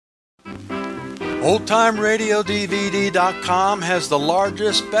OldTimeRadioDVD.com has the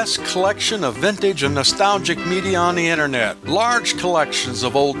largest, best collection of vintage and nostalgic media on the internet. Large collections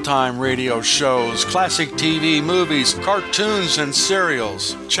of old-time radio shows, classic TV, movies, cartoons, and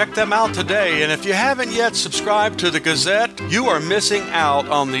serials. Check them out today, and if you haven't yet subscribed to the Gazette, you are missing out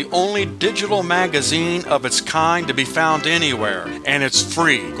on the only digital magazine of its kind to be found anywhere, and it's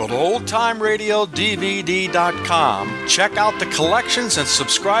free. Go to OldTimeRadioDVD.com, check out the collections, and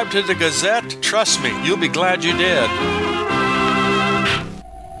subscribe to the Gazette. Trust me, you'll be glad you did.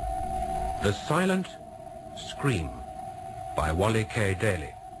 The Silent Scream by Wally K. Daly,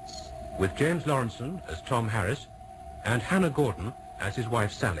 with James Lawrenson as Tom Harris and Hannah Gordon as his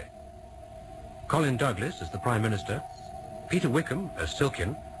wife Sally. Colin Douglas as the Prime Minister, Peter Wickham as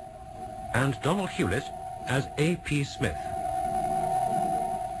Silkin, and Donald Hewlett as A.P. Smith.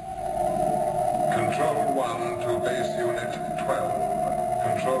 Control 1 to base unit 12.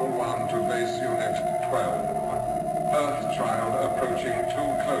 Control 1 to base unit 12. Earthchild approaching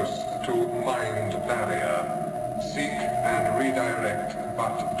too close to mind barrier. Seek and redirect,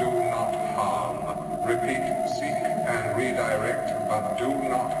 but do not harm. Repeat, seek and redirect, but do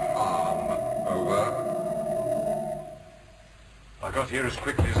not harm. Over. I got here as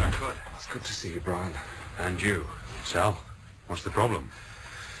quickly as I could. It's good to see you, Brian. And you, Sal. What's the problem?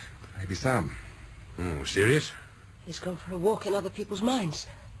 Maybe Sam. Oh, serious? He's gone for a walk in other people's minds.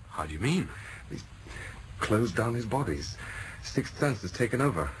 How do you mean? He's closed down his body. His sixth sense has taken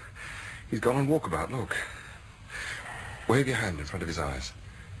over. He's gone on walkabout, look. Wave your hand in front of his eyes.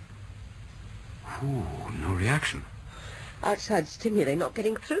 Ooh, no reaction. Outside stimuli not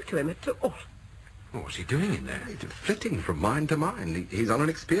getting through to him at all. What's he doing in there? He's flitting from mind to mind. He's on an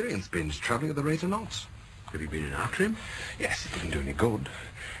experience binge, travelling at the rate of knots. Have you been in after him? Yes, it didn't do any good.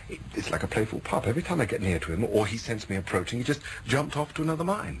 It's like a playful pup. Every time I get near to him, or he senses me approaching, he just jumped off to another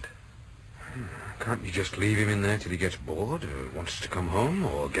mind. Can't you just leave him in there till he gets bored, or wants to come home,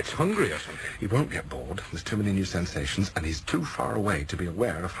 or gets hungry or something? He won't get bored. There's too many new sensations, and he's too far away to be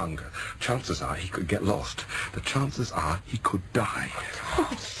aware of hunger. Chances are he could get lost. The chances are he could die. Oh,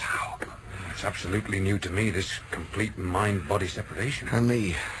 Sal. It's absolutely new to me, this complete mind-body separation. And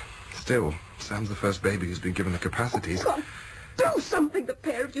me. Still, Sam's the first baby who's been given the capacities. Come on, do something, the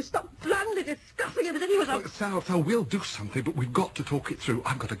pair of you. Stop blandly discussing it as if he was a... Sal, we'll do something, but we've got to talk it through.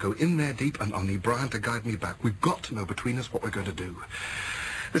 I've got to go in there deep, and I'll need Brian to guide me back. We've got to know between us what we're going to do.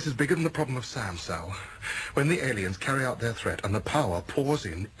 This is bigger than the problem of Sam, Sal. When the aliens carry out their threat and the power pours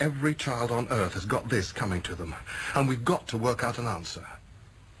in, every child on Earth has got this coming to them. And we've got to work out an answer.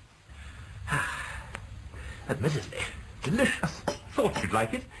 Admittedly, delicious. Thought you'd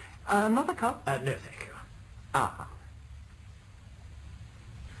like it. Another cup? No, thank you. Ah.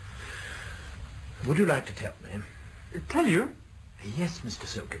 Would you like to tell me? Tell you? Yes, Mr.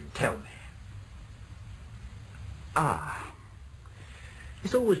 Silkin, tell me. Ah.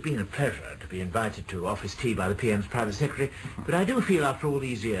 It's always been a pleasure to be invited to office tea by the PM's private secretary, but I do feel after all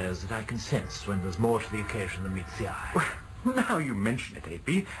these years that I can sense when there's more to the occasion than meets the eye. Now you mention it,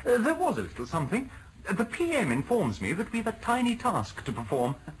 A.P., there was a little something. The PM informs me that we've a tiny task to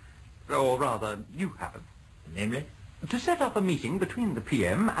perform. Or rather, you have. Namely? To set up a meeting between the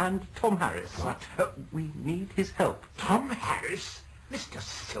PM and Tom Harris. What? We need his help. Tom Harris? Mr.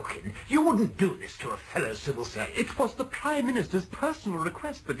 Silkin, you wouldn't do this to a fellow civil servant. It was the Prime Minister's personal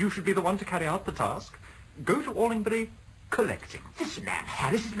request that you should be the one to carry out the task. Go to Allingbury collecting. This man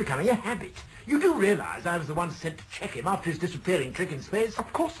Harris is becoming a habit. You do realize I was the one sent to check him after his disappearing trick in space?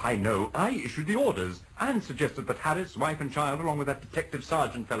 Of course I know. I issued the orders and suggested that Harris, wife and child, along with that detective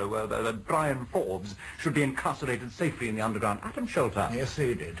sergeant fellow, Brian Forbes, should be incarcerated safely in the underground atom shelter. Yes,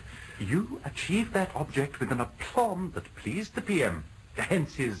 he did. You achieved that object with an aplomb that pleased the PM.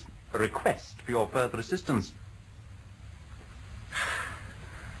 Hence his request for your further assistance.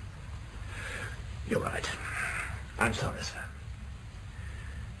 You're right. I'm sorry, sir.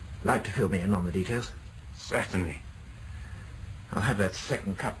 Like to fill me in on the details? Certainly. I'll have that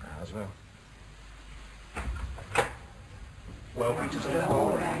second cup now as well. Welcome to the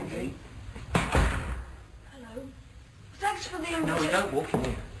hall, Andy. Hello. Thanks for the invitation. No, we don't walk in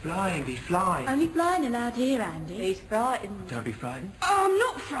here. Flying, be flying. Only flying allowed here, Andy. He's frightened. Don't be frightened. Oh, I'm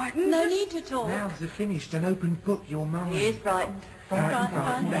not frightened. No need to talk. Mouths are finished, an open book, your mind. He is frightened.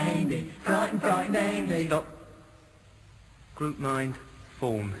 Frightened, Andy. Frightened, Andy. Stop. Group mind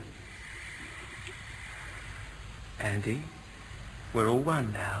formed. Andy, we're all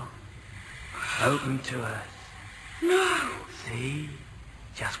one now. Open to us. No. See?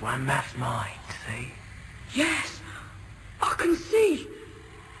 Just one mass mind, see? Yes. I can see.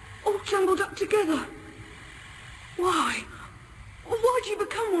 All jumbled up together. Why? Why'd you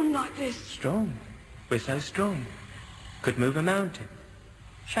become one like this? Strong. We're so strong. Could move a mountain.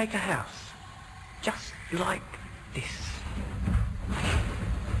 Shake a house. Just like this.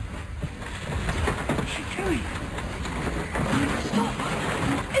 What's she doing? Stop!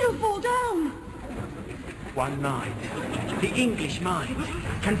 It'll fall down! One mind, the English mind,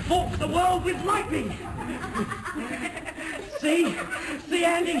 can fork the world with lightning. See? See,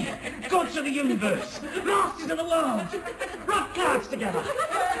 Andy? Gods of the universe, masters of the world, rub clouds together,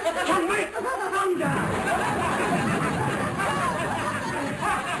 can make thunder.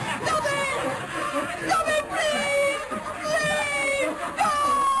 Stop it! Stop it, please! Please!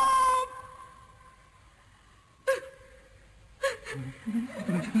 Stop!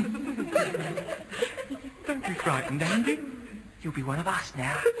 Don't be frightened, Andy. You'll be one of us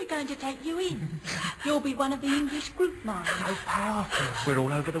now. We're going to take you in. You'll be one of the English group minds. So powerful. We're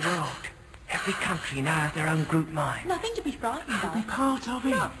all over the world. Every country now has their own group mind. Nothing to be frightened Be by. part of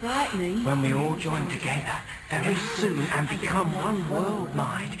it. Not frightening. When we all join together very soon and become one world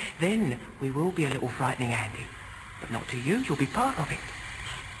mind, then we will be a little frightening, Andy. But not to you, you'll be part of it.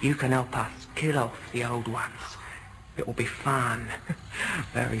 You can help us kill off the old ones. It will be fun.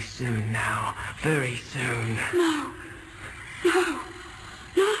 Very soon now. Very soon. No. No.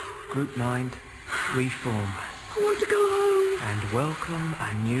 No. Group mind, reform. I want to go home. And welcome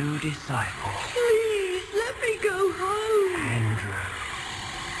a new disciple. Please, let me go home. Andrew.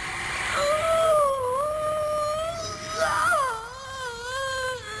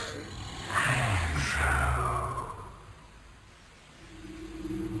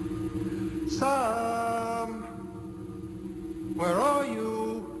 Sam! Where are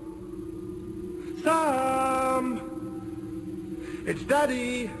you? Sam! It's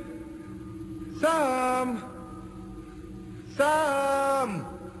Daddy! Sam! Sam!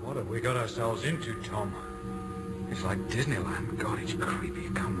 What have we got ourselves into, Tom? It's like Disneyland. God, it's creepy.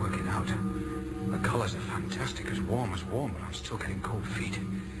 You can't work it out. The colours are fantastic. As warm, but I'm still getting cold feet.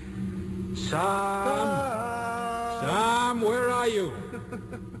 Sam! Sam, where are you?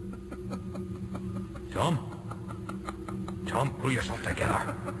 Tom? Tom, pull yourself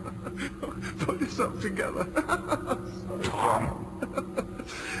together. Pull yourself together. Tom!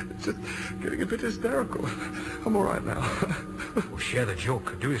 It's just getting a bit hysterical. I'm all right now. We'll share the joke.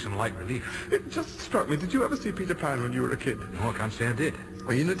 Could do you some light relief. It just struck me. Did you ever see Peter Pan when you were a kid? No, I can't say I did.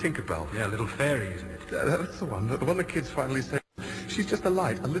 Are you in the Tinkerbell? Yeah, little fairy, isn't it? That's the one. The one the kids finally say. She's just a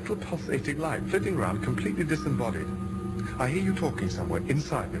light, a little pulsating light, flitting around, completely disembodied. I hear you talking somewhere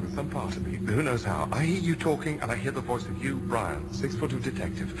inside me with some part of me. Who knows how? I hear you talking, and I hear the voice of you, Brian, 6'2"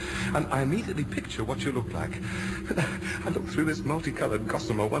 detective. And I immediately picture what you look like. I look through this multicolored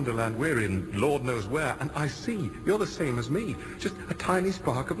gossamer wonderland we're in, Lord knows where, and I see you're the same as me. Just a tiny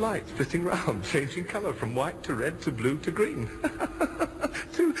spark of light flitting round, changing color from white to red to blue to green.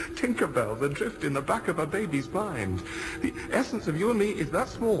 Two Tinkerbells adrift in the back of a baby's mind. The essence of you and me is that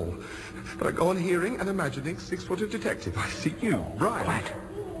small. But I go on hearing and imagining 6'2" detective. I see you, Brian. Quiet.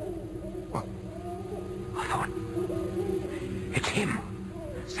 What? I thought... It's him.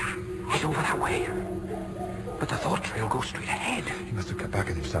 Sam, he's over that way. But the thought trail goes straight ahead. He must have cut back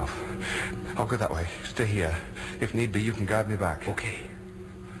on himself. I'll go that way. Stay here. If need be, you can guide me back. Okay.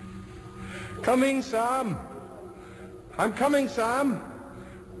 Coming, Sam. I'm coming, Sam.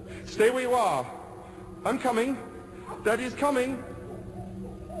 Stay where you are. I'm coming. Daddy's coming.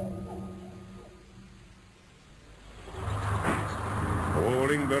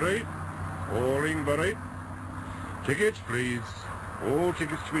 Allingbury. Allingbury. Tickets, please. All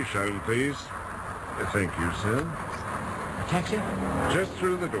tickets to be shown, please. Thank you, sir. A taxi? Just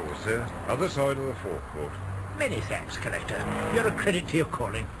through the door, sir. Other side of the forecourt. Many thanks, Collector. You're a credit to your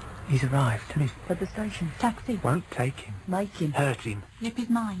calling. He's arrived. Lift at the station. Taxi. Won't take him. Make him. Hurt him. Nip his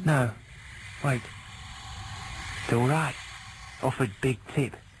mind. No. Wait. It's all right. Offered big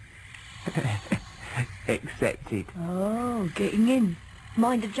tip. Accepted. Oh, getting in.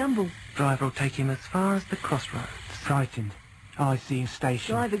 Mind a jumble. Driver will take him as far as the crossroads. Frightened. I see him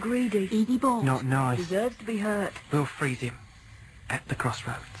stationed. Driver greedy. Easy balls. Not nice. Deserves to be hurt. We'll freeze him. At the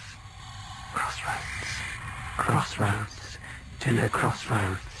crossroads. Crossroads. Crossroads. To the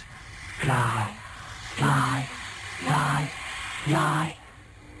crossroads. Fly. Fly. Fly. Fly.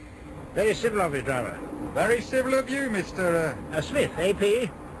 Very civil of you, driver. Very civil of you, Mr. Smith,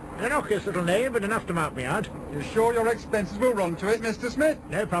 AP. An innocuous little name, but enough to mark me out. You sure your expenses will run to it, Mr. Smith?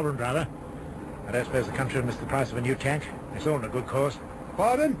 No problem, driver. I don't suppose the country will miss the price of a new tank. It's all in a good cause.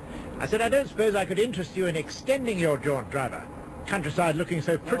 Pardon? I said I don't suppose I could interest you in extending your jaunt, driver. Countryside looking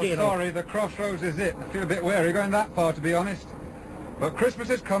so pretty and all. Sorry, the crossroads is it. I feel a bit wary going that far, to be honest. But Christmas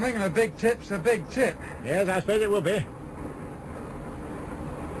is coming, and a big tip's a big tip. Yes, I suppose it will be.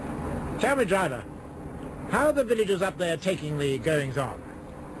 Tell me, driver, How are the villagers up there taking the goings-on?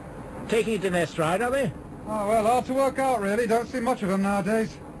 Taking it in their stride, are they? Oh, well, hard to work out, really. Don't see much of them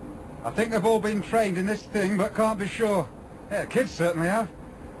nowadays. I think they've all been trained in this thing, but can't be sure. Yeah, kids certainly have.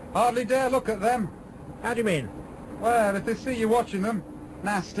 Hardly dare look at them. How do you mean? Well, if they see you watching them,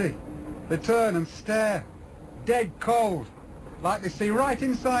 nasty. They turn and stare. Dead cold. Like they see right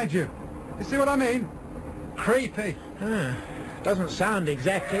inside you. You see what I mean? Creepy. Doesn't sound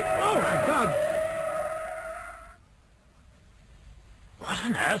exactly... Oh, my God! What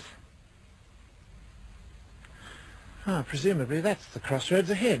on earth? Ah, presumably that's the crossroads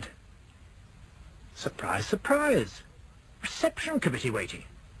ahead. Surprise, surprise. Reception committee waiting.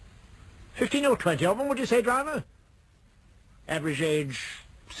 15 or 20 of them, would you say, driver? Average age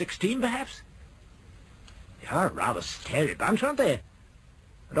 16, perhaps? They are a rather scary bunch, aren't they?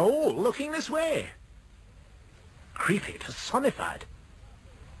 And all looking this way. Creepy personified.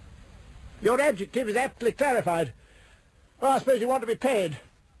 Your adjective is aptly clarified. Well, I suppose you want to be paid.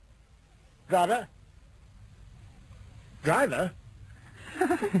 Driver? Driver?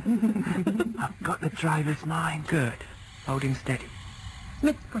 I've got the driver's mind. Good. Hold him steady.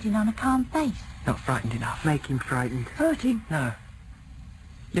 Smith's putting on a calm face. Not frightened enough. Make him frightened. Hurt him. No.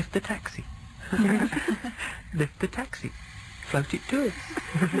 Lift the taxi. Lift the taxi. Float it to us.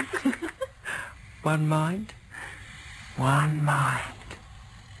 One mind. One mind.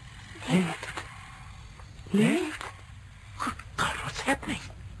 Lift. Lift. Good God, what's happening?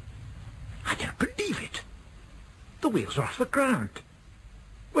 I don't believe it. The wheels are off the ground.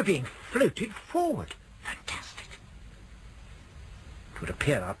 We're being floated forward. Fantastic. It would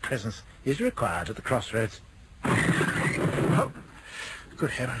appear our presence is required at the crossroads. Oh,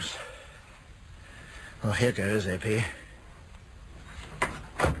 good heavens. Well, here goes, AP.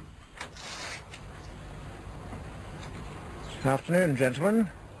 Afternoon, gentlemen.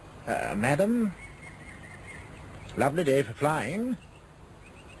 Madam. Lovely day for flying.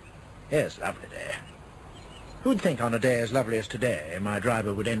 Yes, lovely day. Who'd think on a day as lovely as today my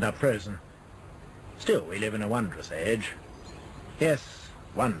driver would end up frozen? Still, we live in a wondrous age. Yes,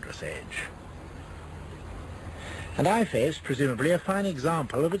 wondrous age. And I face, presumably, a fine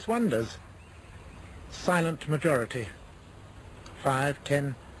example of its wonders. Silent majority. 5,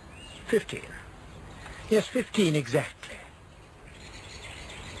 10, 15. Yes, 15 exactly.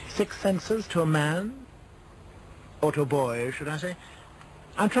 6 senses to a man, or to a boy, should I say?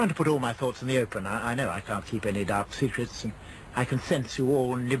 I'm trying to put all my thoughts in the open. I know I can't keep any dark secrets, and I can sense you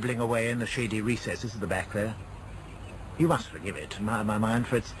all nibbling away in the shady recesses at the back there. You must forgive it, in my mind,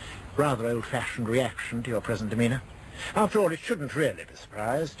 for its rather old-fashioned reaction to your present demeanour. After all, it shouldn't really be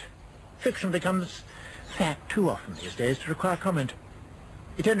surprised. Fiction becomes fact too often these days to require comment.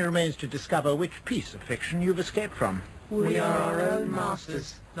 It only remains to discover which piece of fiction you've escaped from. We are our own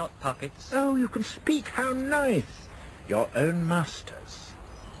masters, not puppets. Oh, you can speak. How nice. Your own masters.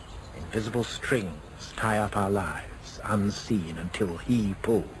 Invisible strings tie up our lives, unseen until he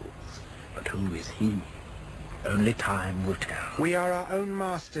pulls. But who is he? Only time will tell. We are our own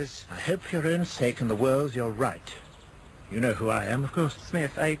masters. I hope for your own sake and the world's you're right. You know who I am, of course.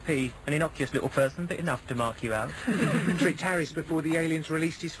 Smith, AP, an innocuous little person, but enough to mark you out. Tricked Harris before the aliens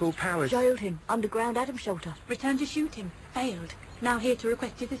released his full powers. Jailed him. Underground atom shelter. Returned to shoot him. Failed. Now here to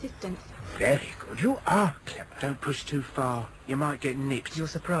request his assistance. Very good. You are clever. Don't push too far. You might get nipped. You're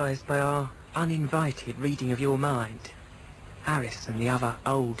surprised by our uninvited reading of your mind. Harris and the other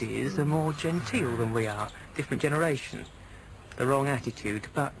oldies are more genteel than we are. Different generation. The wrong attitude,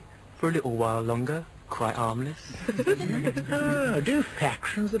 but for a little while longer, quite harmless. Do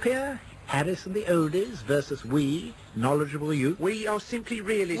factions appear? Harris and the oldies versus we, knowledgeable youth? We are simply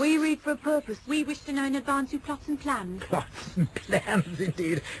realists. We read for a purpose. We wish to know in advance your plots and plans. Plots and plans,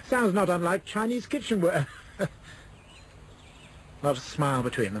 indeed. Sounds not unlike Chinese kitchenware. Not a smile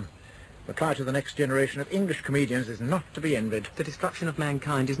between them. Reply to the next generation of English comedians is not to be envied. The destruction of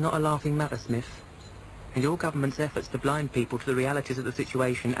mankind is not a laughing matter, Smith. And your government's efforts to blind people to the realities of the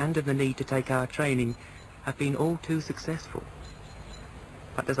situation and of the need to take our training have been all too successful.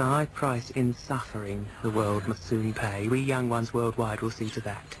 But there's a high price in suffering the world must soon pay. We young ones worldwide will see to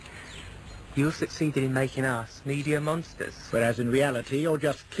that. You've succeeded in making us media monsters. Whereas in reality, you're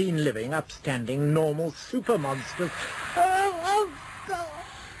just clean-living, upstanding, normal super monsters.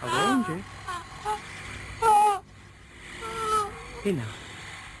 I warned you. Enough.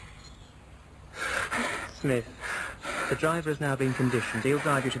 Smith, the driver has now been conditioned. He'll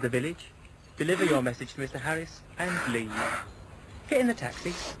drive you to the village, deliver your message to Mr. Harris, and leave. Get in the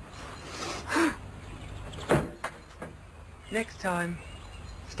taxi. Next time,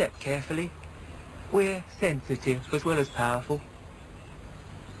 step carefully. We're sensitive as well as powerful.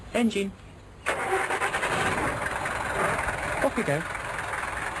 Engine. Off we go.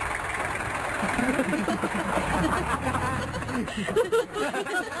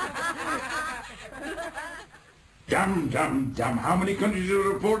 Damn. How many countries have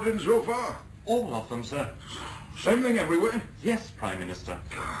you reported in so far? All of them, sir. Same thing everywhere? Yes, Prime Minister.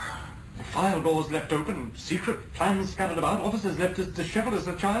 File doors left open, secret plans scattered about, officers left as dishevelled as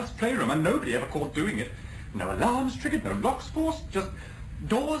a child's playroom, and nobody ever caught doing it. No alarms triggered, no locks forced, just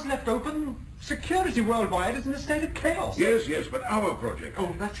doors left open. Security worldwide is in a state of chaos. Yes, but our project.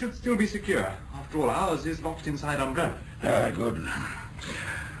 Oh, that should still be secure. After all, ours is locked inside umbrella. Good.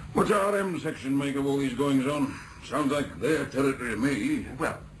 What's RM section make of all these goings-on? Sounds like their territory to me.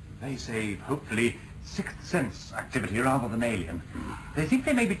 Well, they say, hopefully, Sixth Sense activity rather than alien. They think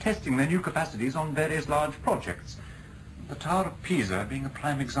they may be testing their new capacities on various large projects. The Tower of Pisa being a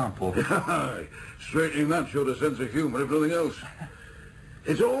prime example. Straightening that showed a sense of humour, if nothing else.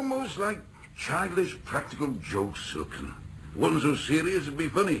 It's almost like childish practical jokes, Silken. One so serious it'd be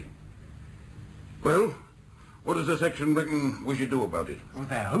funny. Well, what does the section reckon we should do about it? Well,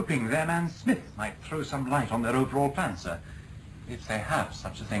 they're hoping their man Smith might throw some light on their overall plan, sir. If they have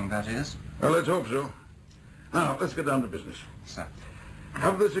such a thing, that is. Well, let's hope so. Now, let's get down to business. Sir.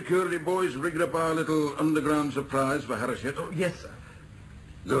 Have the security boys rigged up our little underground surprise for Harris yet? Oh, yes, sir.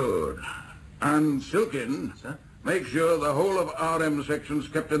 Good. And Silkin, sir? Make sure the whole of RM section's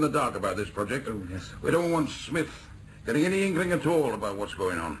kept in the dark about this project. Oh, yes, sir. We don't want Smith getting any inkling at all about what's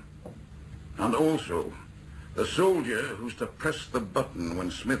going on. And also, the soldier who's to press the button when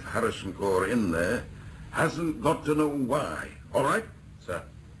Smith Harrison Corps are in there hasn't got to know why. All right? Sir.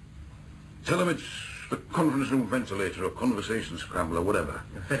 Tell him it's the conference room ventilator or conversation scrambler, or whatever.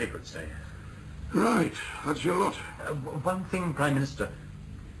 Very good, sir. Right, that's your lot. One thing, Prime Minister.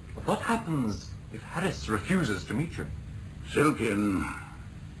 What happens if Harris refuses to meet you? Silkin,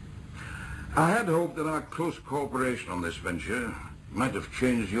 I had hoped that our close cooperation on this venture might have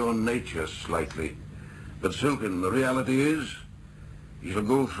changed your nature slightly. But Silkin, the reality is, you shall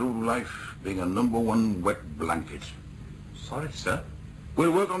go through life being a #1 wet blanket. Sorry, sir.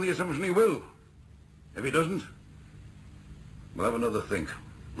 We'll work on the assumption he will. If he doesn't, we'll have another think.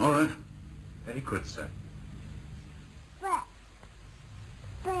 All right? Very good, sir.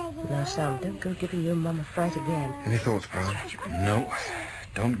 Now, Sam, don't go giving your mum a fright again. Any thoughts, Brown? No,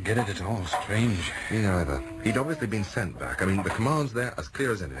 don't get it at all. Strange. Me neither. He'd obviously been sent back. I mean, the command's there as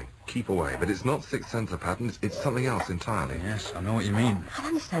clear as anything. Keep away. But it's not Sixth Sense pattern. It's something else entirely. Yes, I know what you mean. I'd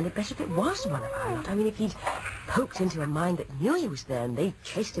understand it better if it was one of our lot. I mean, if he'd poked into a mind that knew he was there and they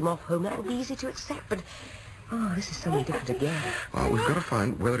chased him off home, that would be easy to accept. But, oh, this is something different again. Well, we've got to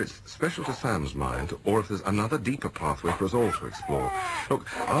find whether it's special to Sam's mind or if there's another deeper pathway for us all to explore. Look,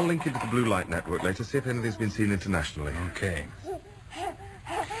 I'll link you to the Blue Light Network later, see if anything's been seen internationally. Okay.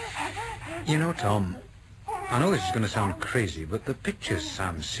 You know, Tom, I know this is going to sound crazy, but the pictures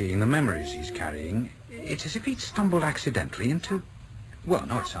Sam's seeing, the memories he's carrying, it's as if he'd stumbled accidentally into, well,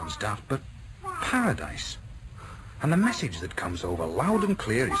 no, it sounds daft, but paradise. And the message that comes over loud and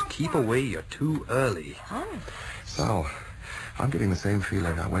clear is keep away, you're too early. Sal, I'm getting the same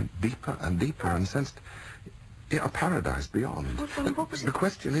feeling. I went deeper and deeper and sensed a paradise beyond. What was it? The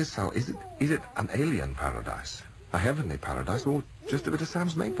question is, Sal, is it an alien paradise, a heavenly paradise, or just a bit of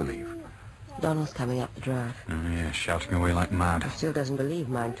Sam's make-believe? Donald's coming up the drive. Oh, yeah, shouting away like mad. He still doesn't believe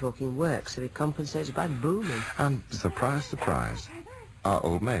mind talking works, so he compensates by booming. And surprise, surprise, our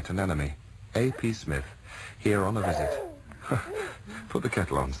old mate and enemy, A.P. Smith, here on a visit. Put the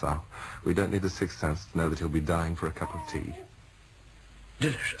kettle on, Sal. We don't need the Sixth Sense to know that he'll be dying for a cup of tea.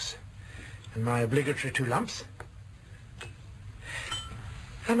 Delicious. And my obligatory 2 lumps.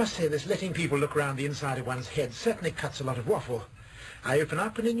 I must say, this letting people look round the inside of one's head certainly cuts a lot of waffle. I open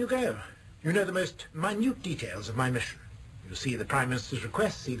up and in you go. You know the most minute details of my mission. You see the Prime Minister's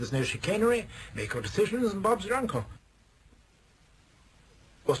request, see there's no chicanery, make your decisions, and Bob's your uncle.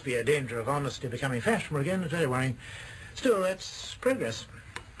 Must be a danger of honesty becoming fashionable again, it's very worrying. Still, that's progress.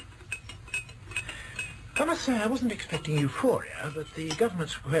 I must say I wasn't expecting euphoria, but the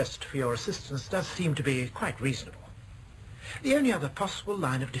government's request for your assistance does seem to be quite reasonable. The only other possible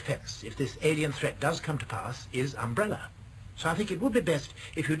line of defense, if this alien threat does come to pass, is umbrella. So I think it would be best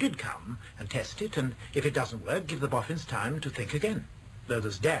if you did come and test it, and if it doesn't work, give the boffins time to think again, though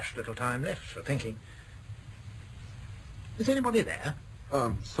there's dashed little time left for thinking. Is anybody there?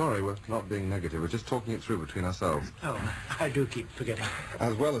 Sorry, we're not being negative. We're just talking it through between ourselves. Oh, I do keep forgetting.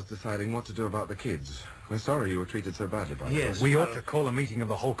 As well as deciding what to do about the kids. We're sorry you were treated so badly by us. We ought to call a meeting of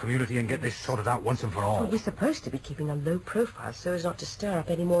the whole community and get this sorted out once and for all. Well, we're supposed to be keeping a low profile so as not to stir up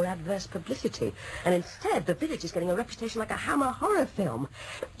any more adverse publicity. And instead, the village is getting a reputation like a Hammer horror film.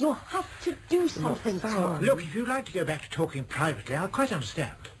 You'll have to do something, Tom. Look, if you'd like to go back to talking privately, I'll quite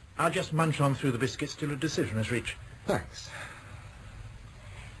understand. I'll just munch on through the biscuits till a decision is reached. Thanks.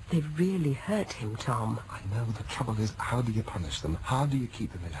 They really hurt him, Tom. I know. The trouble is, how do you punish them? How do you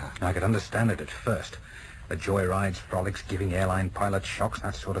keep them in hand? I could understand it at first. The joyrides, frolics, giving airline pilots shocks,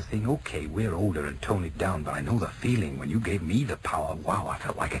 that sort of thing. Okay, we're older and tone it down, but I know the feeling. When you gave me the power, wow, I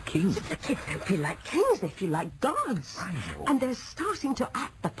felt like a king. The kids don't feel like kings, they feel like gods. I know. And they're starting to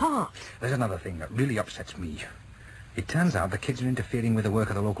act the part. There's another thing that really upsets me. It turns out the kids are interfering with the work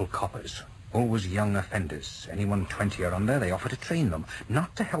of the local coppers. Always young offenders. Anyone 20 or under, they offer to train them.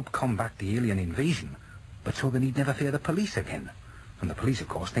 Not to help combat the alien invasion, but so they need never fear the police again. And the police, of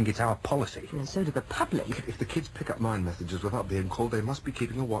course, think it's our policy. And so do the public. If the kids pick up mind messages without being called, they must be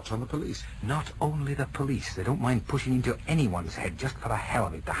keeping a watch on the police. Not only the police. They don't mind pushing into anyone's head just for the hell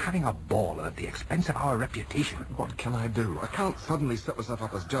of it. They're having a ball at the expense of our reputation. What can I do? I can't suddenly set myself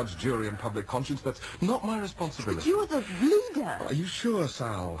up as judge, jury, and public conscience. That's not my responsibility. But you're the leader. Are you sure,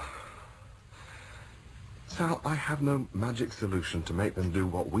 Sal? Sal, I have no magic solution to make them do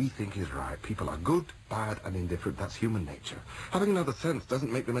what we think is right. People are good, bad, and indifferent. That's human nature. Having another sense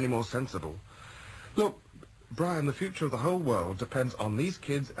doesn't make them any more sensible. Look, Brian, the future of the whole world depends on these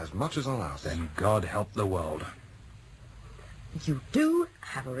kids as much as on us. Then God help the world. You do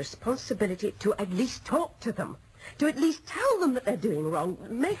have a responsibility to at least talk to them. To at least tell them that they're doing wrong.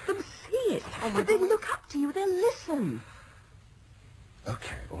 Make them see it. And they look up to you. They'll listen.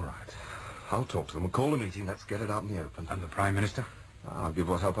 Okay, all right. I'll talk to them. We'll call a meeting. Let's get it out in the open. And the Prime Minister? I'll give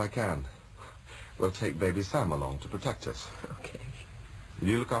what help I can. We'll take baby Sam along to protect us. Okay.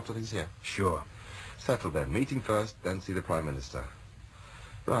 You look after things here? Sure. Settle then. Meeting first, then see the Prime Minister.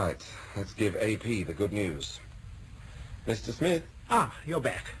 Right. Let's give AP the good news. Mr. Smith? Ah, you're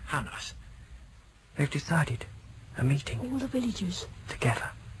back. How nice. They've decided. A meeting. All the villagers. Together.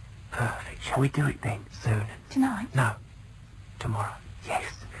 Perfect. Shall we do it then? Soon? Tonight? No. Tomorrow. Yes.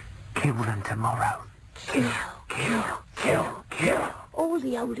 Kill them tomorrow. Kill, kill, kill, kill. All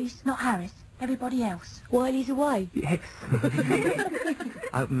the oldies, not Harris. Everybody else. While he's away? Yes.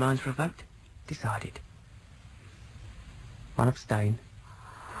 Open minds for a vote. Decided. One abstain.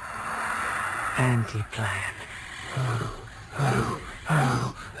 Anti-plan.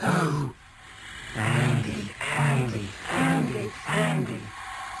 Andy, Andy, Andy, Andy.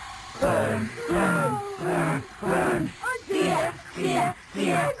 Burn, burn, burn, burn. Fear, fear,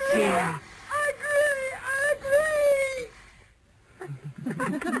 fear, fear.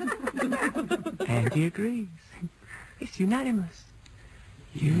 Andy agrees. It's unanimous.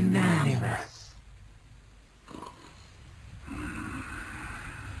 Unanimous.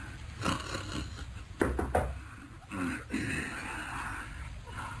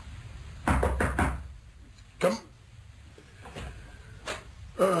 Come.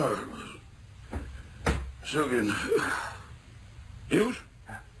 Silkin. Hughes?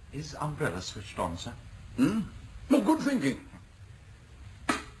 Is umbrella switched on, sir? Well, good thinking.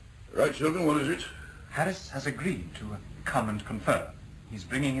 Right, Silkin, what is it? Harris has agreed to come and confer. He's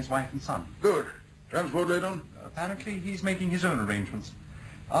bringing his wife and son. Good. Transport laid on? Apparently he's making his own arrangements.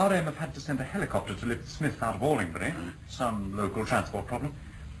 RM have had to send a helicopter to lift Smith out of Wallingbury. Some local transport problem.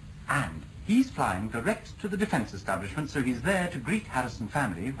 And he's flying direct to the defence establishment, so he's there to greet Harris and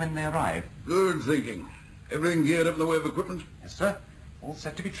family when they arrive. Good thinking. Everything geared up in the way of equipment? Yes, sir. All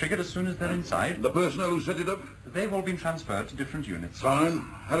set to be triggered as soon as they're inside. The personnel who set it up? They've all been transferred to different units. Fine.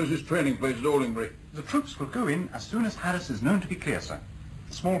 Harris's training place at Wallingbury. The troops will go in as soon as Harris is known to be clear, sir.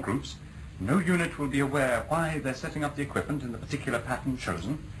 Small groups. No unit will be aware why they're setting up the equipment in the particular pattern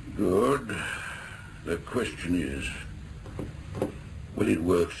chosen. Good. The question is, will it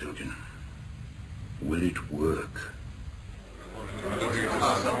work, Silkin? Will it work?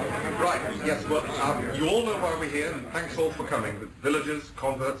 Right, yes, well, you all know why we're here, and thanks all for coming. Villagers,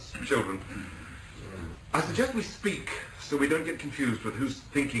 converts, children. I suggest we speak so we don't get confused with who's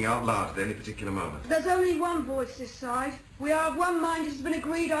thinking out loud at any particular moment. There's only one voice this side. We are of one mind. It has been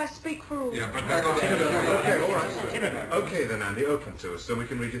agreed I speak for all. Yeah, but okay, all right. Okay then, Andy, open to us so we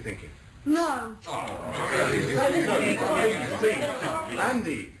can read your thinking. No.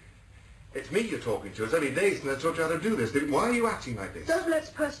 Andy, It's me you're talking to. It's only days since I taught you how to do this. Why are you acting like this? Don't let's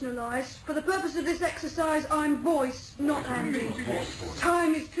personalise. For the purpose of this exercise, I'm Boyce, not Andy.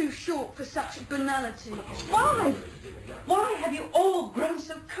 Time is too short for such banality. Why? Why have you all grown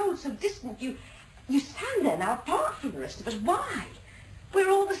so cold, so distant? You stand there now apart from the rest of us. Why? We're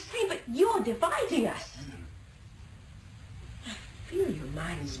all the same, but you're dividing us. I feel your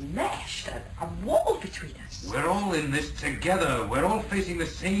minds meshed, a wall between us. We're all in this together. We're all facing the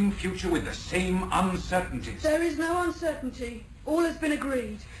same future with the same uncertainties. There is no uncertainty. All has been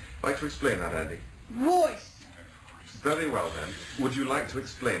agreed. Like to explain that, Andy? Voice. Very well, then. Would you like to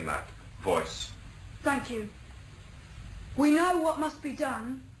explain that? Voice. Thank you. We know what must be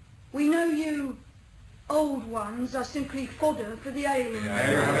done. We know you old ones are simply fodder for the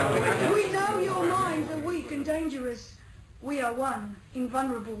aliens. We know your minds are weak and dangerous. We are one,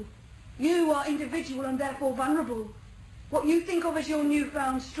 invulnerable. You are individual and therefore vulnerable. What you think of as your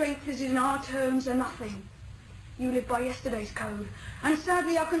newfound strength is in our terms a nothing. You live by yesterday's code, and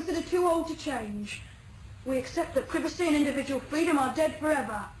sadly are considered too old to change. We accept that privacy and individual freedom are dead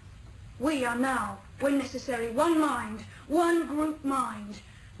forever. We are now, when necessary, one mind, one group mind.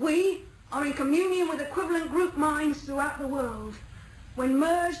 We are in communion with equivalent group minds throughout the world. When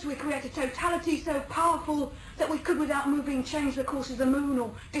merged, we create a totality so powerful that we could, without moving, change the course of the moon or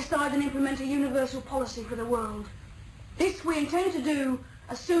decide and implement a universal policy for the world. This we intend to do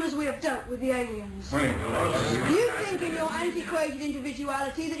as soon as we have dealt with the aliens. You think in your antiquated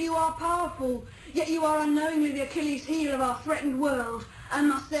individuality that you are powerful, yet you are unknowingly the Achilles heel of our threatened world, and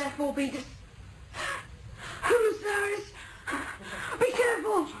must therefore be Harris! Be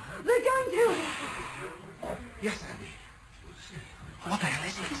careful! They're going to... Yes, Andy. What the hell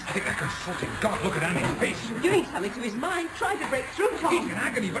is it? I think they're consulting. God, look at Andy's face. Doing something to his mind. Try to break through, Tom. He's in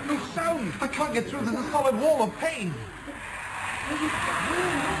agony, but no sound. I can't get through. There's a solid wall of pain.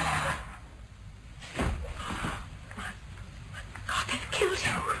 God, they've killed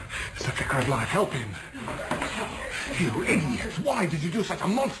him. It's the flicker of life. Help him. You idiots. Why did you do such a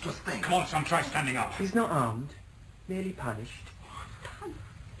monstrous thing? Come on, son, try standing up. He's not armed, merely punished.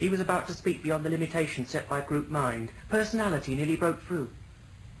 He was about to speak beyond the limitations set by group mind. Personality nearly broke through.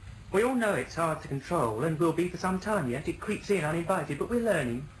 We all know it's hard to control, and will be for some time yet. It creeps in uninvited, but we're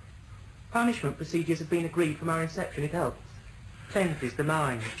learning. Punishment procedures have been agreed from our inception. It helps. Cleanses the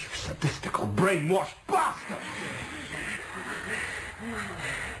mind. You sadistical, brainwashed bastard!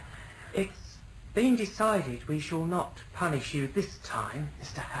 It's been decided we shall not punish you this time,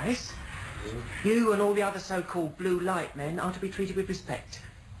 Mr. Harris. You and all the other so-called blue light men are to be treated with respect.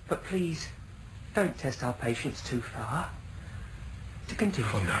 But please, don't test our patience too far. To continue.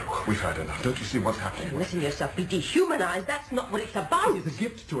 Oh, no. We've had enough. Don't you see what's happening? Letting yourself be dehumanized, that's not what it's about. It's a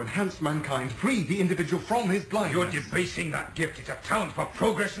gift to enhance mankind, free the individual from his blindness. You're debasing that gift. It's a talent for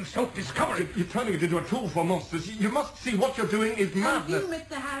progress and self-discovery. You're turning it into a tool for monsters. You must see what you're doing is madness. You,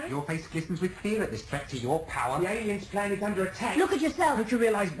 Mr. Harris? Your face glistens with fear at this threat to your power. The aliens' plan is under attack. Look at yourself. Don't you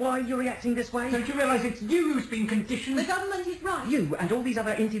realise why you're reacting this way? Don't you realise it's you who's been conditioned? The government is right. You and all these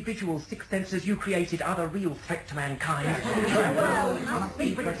other individual sixth senses you created are the real threat to mankind. Well, we must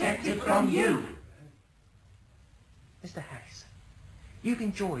be protected from you. Mr. Harris, you've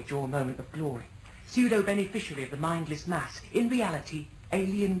enjoyed your moment of glory, pseudo-beneficiary of the mindless mass, in reality,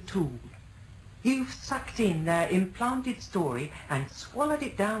 alien tool. You've sucked in their implanted story and swallowed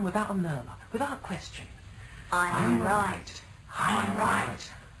it down without a murmur, without question. I'm right. I'm right.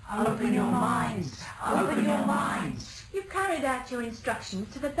 Open your minds. Open your minds. You've carried out your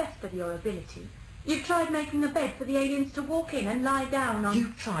instructions to the best of your ability. You've tried making a bed for the aliens to walk in and lie down on.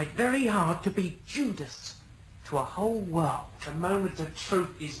 You've tried very hard to be Judas to a whole world. The moment of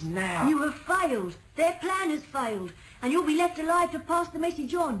truth is now. You have failed. Their plan has failed. And you'll be left alive to pass the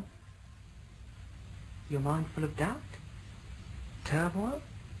message on. Your mind full of doubt? Turmoil?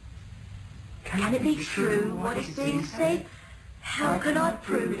 Can it be true what is being said? How can I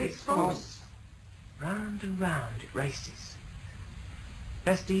prove it's false? Round and round it races.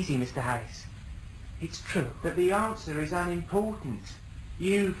 Rest easy, Mr. Harris. It's true that the answer is unimportant.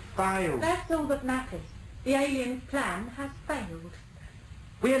 You failed. That's all that matters. The alien's plan has failed.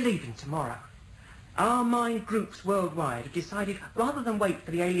 We're leaving tomorrow. Our mind groups worldwide have decided, rather than wait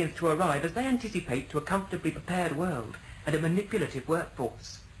for the aliens to arrive as they anticipate to a comfortably prepared world and a manipulative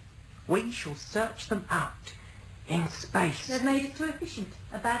workforce, we shall search them out in space. They've made it too efficient.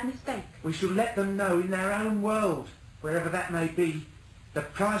 A bad mistake. We shall let them know in their own world, wherever that may be, the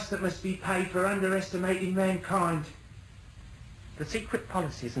price that must be paid for underestimating mankind. The secret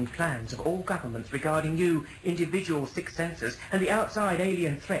policies and plans of all governments regarding you, individual sixth senses, and the outside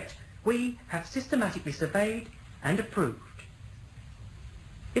alien threat, we have systematically surveyed and approved.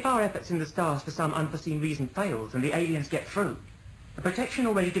 If our efforts in the stars for some unforeseen reason fails and the aliens get through, the protection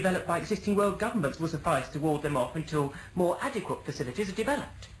already developed by existing world governments will suffice to ward them off until more adequate facilities are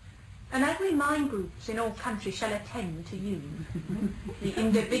developed. And as we mind groups in all countries shall attend to you, the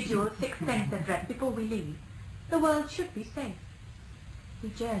individual sixth sense address before we leave, the world should be safe. We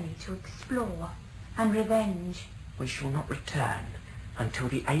journey to explore and revenge. We shall not return until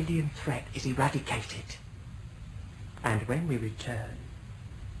the alien threat is eradicated. And when we return,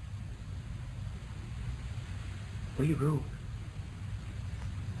 we rule.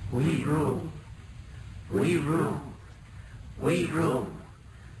 We rule. We rule. We rule.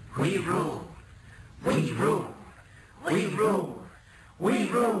 We rule. We rule. We rule. We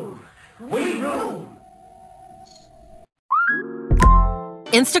rule. We rule.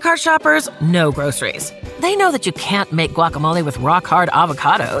 Instacart shoppers know groceries. They know that you can't make guacamole with rock-hard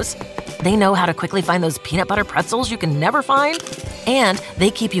avocados. They know how to quickly find those peanut butter pretzels you can never find. And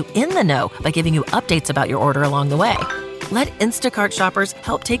they keep you in the know by giving you updates about your order along the way. Let Instacart shoppers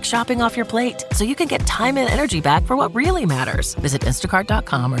help take shopping off your plate so you can get time and energy back for what really matters. Visit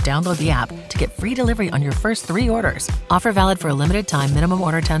instacart.com or download the app to get free delivery on your first 3 orders. Offer valid for a limited time. Minimum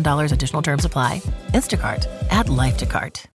order $10. Additional terms apply. Instacart. Add life to cart.